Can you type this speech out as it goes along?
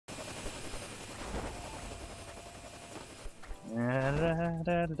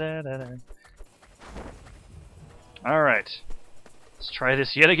Alright. Let's try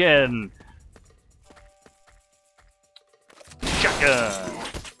this yet again. Shotgun!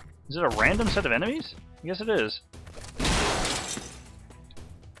 Is it a random set of enemies? I guess it is.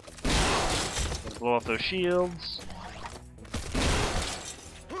 Blow off those shields.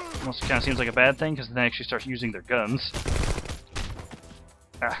 Almost kind of seems like a bad thing, because then they actually start using their guns.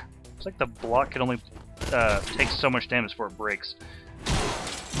 Ah, it's like the block can only take so much damage before it breaks.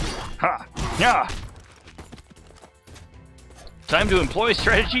 Ha! Yeah! Time to employ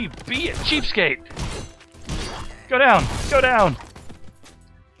strategy. Be a cheapskate! Go down! Go down!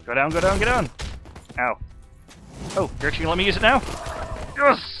 Go down, go down, go down! Ow. Oh, you're actually gonna let me use it now?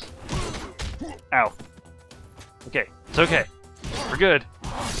 Yes! Ow. Okay, it's okay. We're good.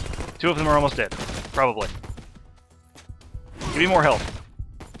 2 of them are almost dead. Probably. Give me more health.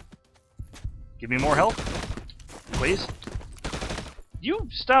 Give me more health. Please. You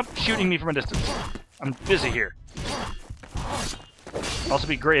stop shooting me from a distance. I'm busy here. Also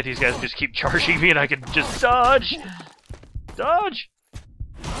be great if these guys just keep charging me and I can just dodge! Dodge!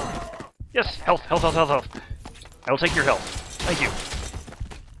 Yes, health, health, health, health, health. I will take your health. Thank you.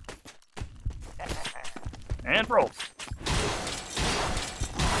 And roll.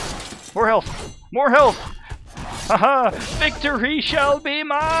 More health! More health! Haha! Victory shall be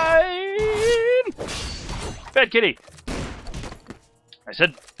mine! Bad kitty! I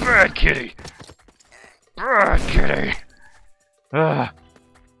said bad kitty! Bad kitty! That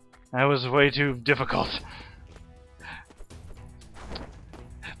was way too difficult.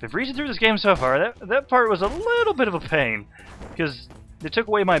 Been breezing through this game so far, that part was a little bit of a pain, because it took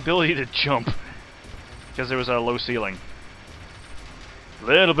away my ability to jump, because there was a low ceiling.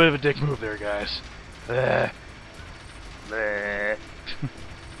 Little bit of a dick move there, guys.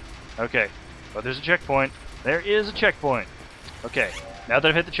 Okay, but there's a checkpoint. There is a checkpoint. Okay, now that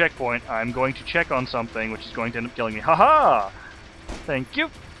I've hit the checkpoint, I'm going to check on something, which is going to end up killing me. Haha! Thank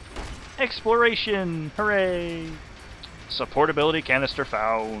you! Exploration! Hooray! Supportability canister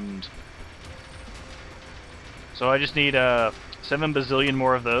found. So I just need 7 bazillion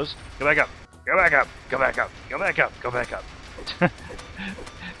more of those. Go back up! Go back up! Go back up! Go back up! Go back up!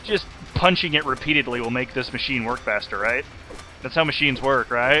 Just punching it repeatedly will make this machine work faster, right? That's how machines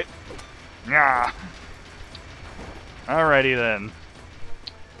work, right? Yeah. Alrighty then.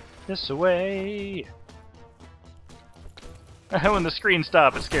 This way. When the screen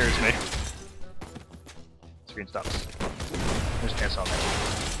stops, it scares me. Screen stops. There's an S on there.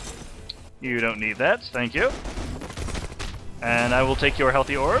 You don't need that, thank you. And I will take your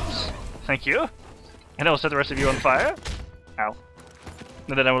healthy orbs. Thank you. And I will set the rest of you on fire. Ow.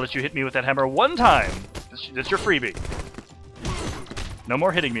 And then I will let you hit me with that hammer 1 time. That's your freebie. No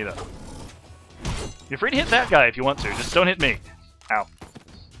more hitting me, though. You're free to hit that guy if you want to. Just don't hit me. Ow.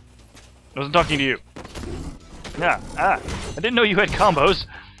 I wasn't talking to you. Yeah. I didn't know you had combos.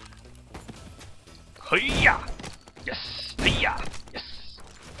 Hiya! Yes! Hiya! Yes!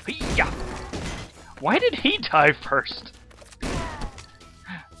 Hiya! Why did he die first?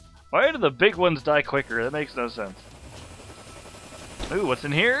 Why do the big ones die quicker? That makes no sense. Ooh, what's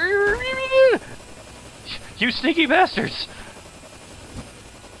in here? You sneaky bastards!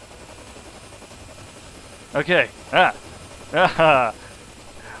 Okay. Aha!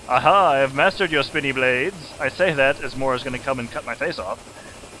 Aha! I have mastered your spinny blades. I say that as more is going to come and cut my face off.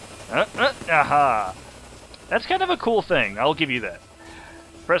 Aha! That's kind of a cool thing. I'll give you that.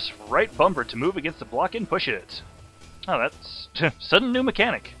 Press right bumper to move against the block and push it. Oh, that's sudden new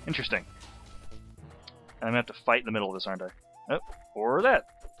mechanic. Interesting. And I'm going to have to fight in the middle of this, aren't I? Oh, or that.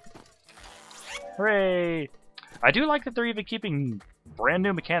 Hooray! I do like that they're even keeping brand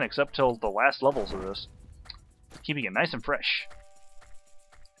new mechanics up till the last levels of this. Keeping it nice and fresh.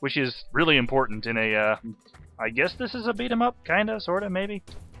 Which is really important in a, I guess this is a beat-em-up, kinda, sorta, maybe?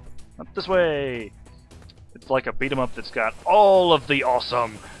 Up this way! It's like a beat-em-up that's got all of the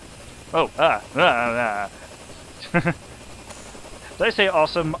awesome... Oh, Did I say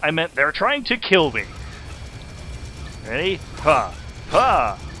awesome? I meant they're trying to kill me. Ready? Ha!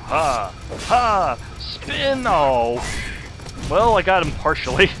 Ha! Ha! Ha! Spin! Oh! Well, I got him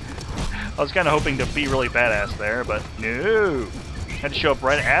partially. I was kind of hoping to be really badass there, but no! Had to show up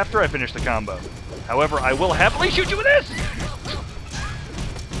right after I finished the combo. However, I will happily shoot you with this!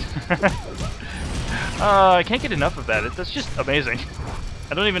 I can't get enough of that. That's just amazing.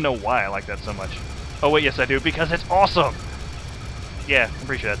 I don't even know why I like that so much. Oh wait, yes I do, because it's awesome! Yeah, I'm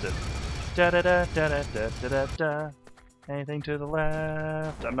pretty sure that's it. Da-da-da-da-da-da-da-da. Anything to the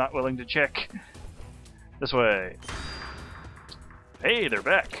left? I'm not willing to check. This way. Hey, they're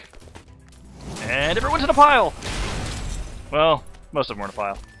back. And everyone's in a pile! Well, Most of them were in a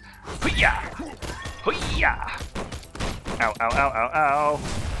pile. Hoo-yah! Hoo-yah! Ow, ow, ow, ow, ow.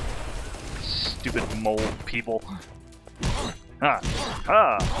 Stupid mole people. Ha,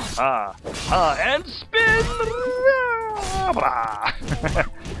 ha, ha, ha, and spin!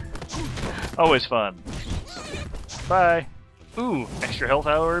 Always fun. Bye. Ooh, extra health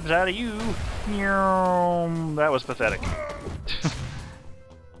orbs out of you. That was pathetic.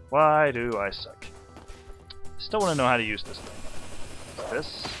 Why do I suck? Still want to know how to use this thing.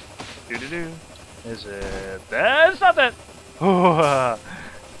 This? Do-do-do. Is it that? It's not that!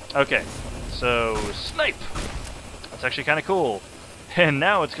 Okay, so snipe! That's actually kind of cool. And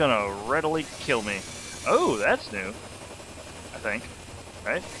now it's gonna readily kill me. Oh, that's new. I think.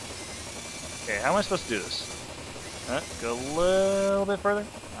 Right? Okay, how am I supposed to do this? Go a little bit further.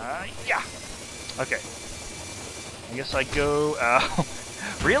 Yeah! Okay. I guess I go...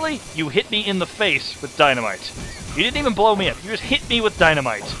 Really? You hit me in the face with dynamite. You didn't even blow me up. You just hit me with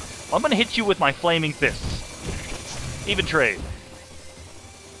dynamite. Well, I'm gonna hit you with my flaming fists. Even trade.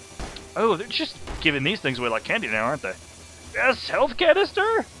 Oh, they're just giving these things away like candy now, aren't they? Yes, health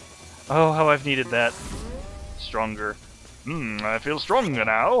canister! Oh, how I've needed that. Stronger. I feel stronger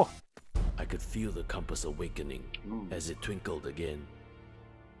now. I could feel the compass awakening as it twinkled again.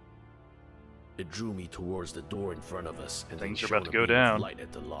 It drew me towards the door in front of us, and things then are about to shone a go beam of down. light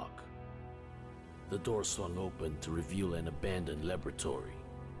at the lock. The door swung open to reveal an abandoned laboratory.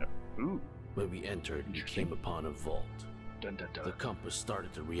 Ooh. When we entered, we came upon a vault. Dun, dun, dun. The compass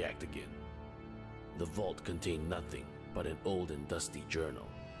started to react again. The vault contained nothing but an old and dusty journal.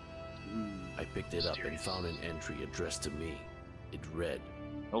 I picked it up and found an entry addressed to me. It read,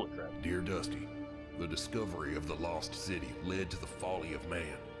 Holy crap. Dear Dusty, the discovery of the lost city led to the folly of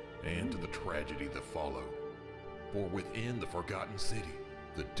man, and to the tragedy that followed. For within the forgotten city,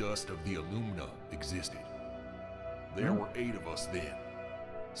 the dust of the Illumina existed. There were 8 of us then.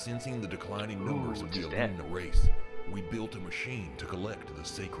 Sensing the declining numbers of the Illumina race, we built a machine to collect the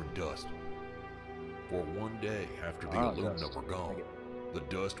sacred dust. For one day after the Illumina were gone, the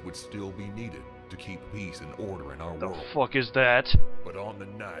dust would still be needed to keep peace and order in our world. The fuck is that? But on the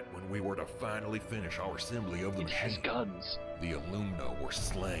night when we were to finally finish our assembly of the It has machine, guns. the Illumina were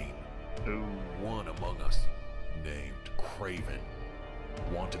slain. Ooh. One among us, named Craven,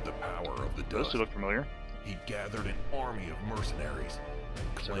 wanted the power of the Those dust. two look familiar. He gathered an army of mercenaries,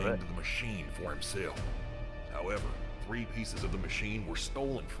 claimed the machine for himself. However, 3 pieces of the machine were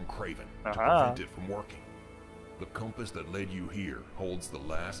stolen from Craven to prevent it from working. The compass that led you here holds the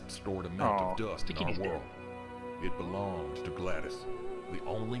last stored amount of dust in our world. It belonged to Gladys, the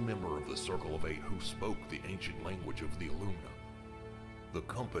only member of the Circle of 8 who spoke the ancient language of the Illumina. The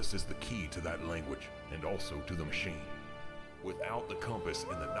compass is the key to that language, and also to the machine. Without the compass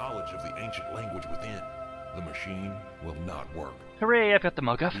and the knowledge of the ancient language within, the machine will not work. Hooray, I've got the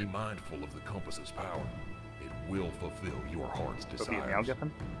Mugguff. Be mindful of the compass's power. It will fulfill your heart's Go be a desires.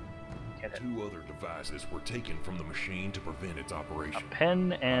 Meowguffin. 2 other devices were taken from the machine to prevent its operation. A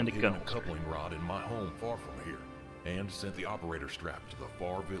pen and a I've gun hidden a holster. coupling rod in my home far from here, and sent the operator strap to the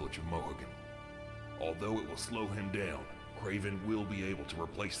far village of Mohigan. Although it will slow him down, Craven will be able to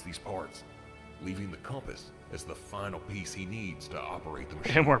replace these parts, leaving the compass as the final piece he needs to operate the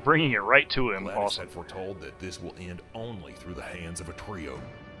machine. And we're bringing it right to him. Gladys Awesome. had foretold that this will end only through the hands of a trio.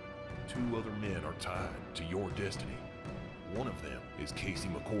 2 other men are tied to your destiny. One of them is Casey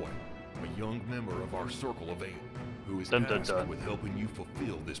McCoy, a young member of our Circle of 8, who is Dun, dun, tasked dun. with helping you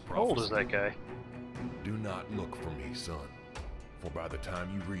fulfill this How old prophecy. is that guy? Do not look for me, son, for by the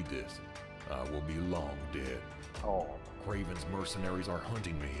time you read this, I will be long dead. Oh. Craven's mercenaries are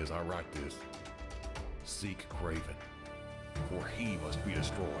hunting me as I write this. Seek Craven, for he must be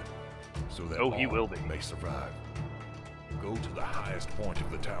destroyed, so that Oh, he all will be. may survive. Go to the highest point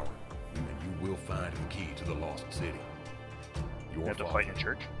of the tower, and you will find the key to the lost city. You Your have to father, fight in a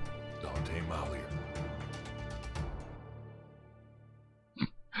church? Dante Malier.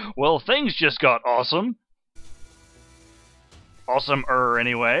 Well, things just got awesome. Awesome-er,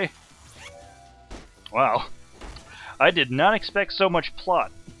 anyway. Wow. I did not expect so much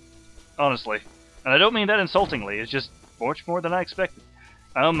plot. Honestly. And I don't mean that insultingly, it's just much more than I expected.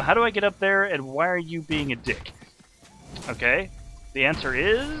 How do I get up there, and why are you being a dick? Okay. The answer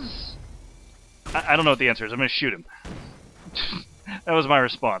is... I don't know what the answer is. I'm gonna shoot him. That was my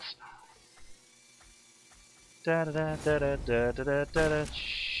response. Da-da-da-da-da-da-da-da-da.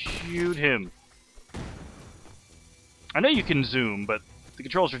 Shoot him. I know you can zoom, but the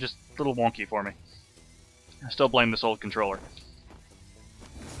controls are just a little wonky for me. I still blame this old controller.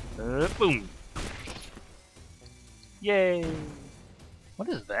 Boom. Yay. What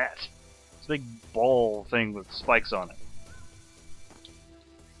is that? It's a big ball thing with spikes on it.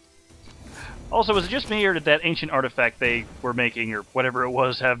 Also, was it just me, or did that ancient artifact they were making, or whatever it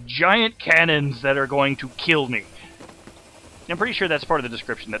was, have giant cannons that are going to kill me? I'm pretty sure that's part of the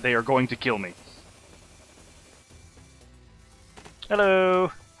description, that they are going to kill me.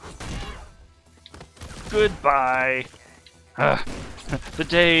 Hello. Goodbye. The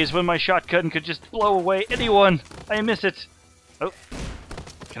days when my shotgun could just blow away anyone. I miss it. Oh.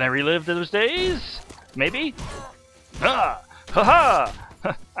 Can I relive those days? Maybe? Ah! Ha-ha!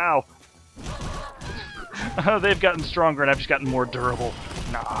 Ow. Oh, they've gotten stronger and I've just gotten more durable.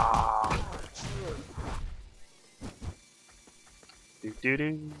 Nah.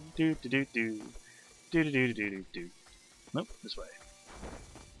 Do-do-do-do-do-do-do. Nope, this way.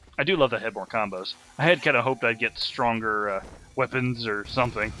 I do love that I had more combos. I had kind of hoped I'd get stronger weapons or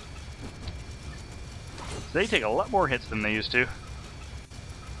something. They take a lot more hits than they used to.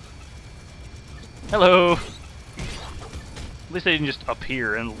 Hello! At least they didn't just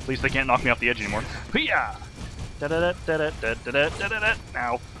appear, and at least they can't knock me off the edge anymore. Hee-yah! Da-da-da-da-da-da-da-da-da-da.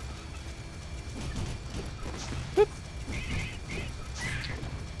 Ow. Boop.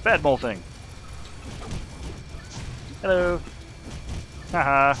 Bad mole thing. Hello.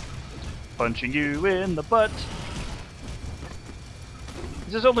 Haha. Punching you in the butt.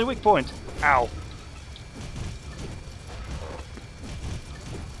 This is only weak point. Ow.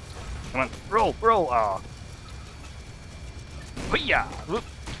 Come on. Roll, roll. Aw. Hoo-yah! Whoop.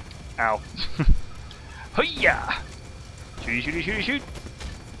 Ow. Hoo-yah! Shooty, shooty, shooty, shoot.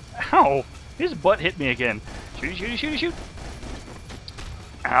 Ow. His butt hit me again. Shooty, shooty, shooty, shoot.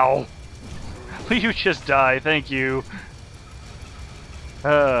 Ow. Will you just die? Thank you.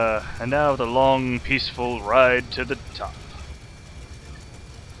 And now the long, peaceful ride to the top.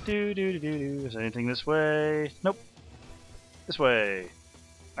 Do-do-do-do-do. Is there anything this way? Nope. This way.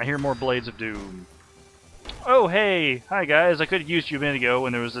 I hear more Blades of Doom. Oh, hey! Hi, guys. I could have used you a minute ago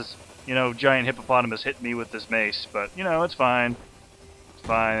when there was this, you know, giant hippopotamus hitting me with this mace, but, you know, it's fine. It's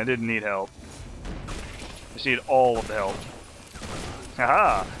fine. I didn't need help. I just need all of the help.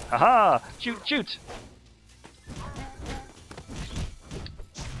 Haha! Haha! Shoot, shoot!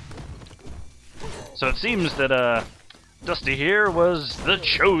 So it seems that, Dusty here was the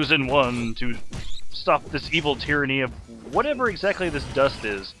chosen one to stop this evil tyranny of whatever exactly this dust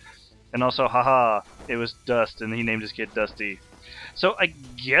is. And also, haha, it was Dust, and he named his kid Dusty. So I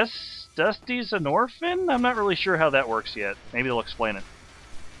guess Dusty's an orphan? I'm not really sure how that works yet. Maybe they'll explain it.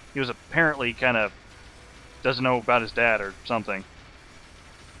 He was apparently kind of doesn't know about his dad or something.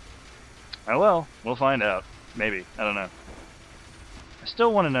 Oh well, we'll find out. Maybe. I don't know. I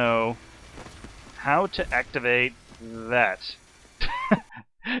still want to know how to activate that.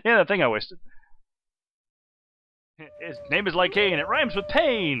 Yeah, that thing I wasted. His name is Lycaon. It rhymes with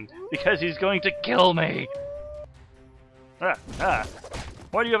pain because he's going to kill me. Why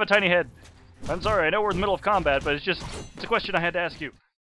do you have a tiny head? I'm sorry, I know we're in the middle of combat, but it's a question I had to ask you.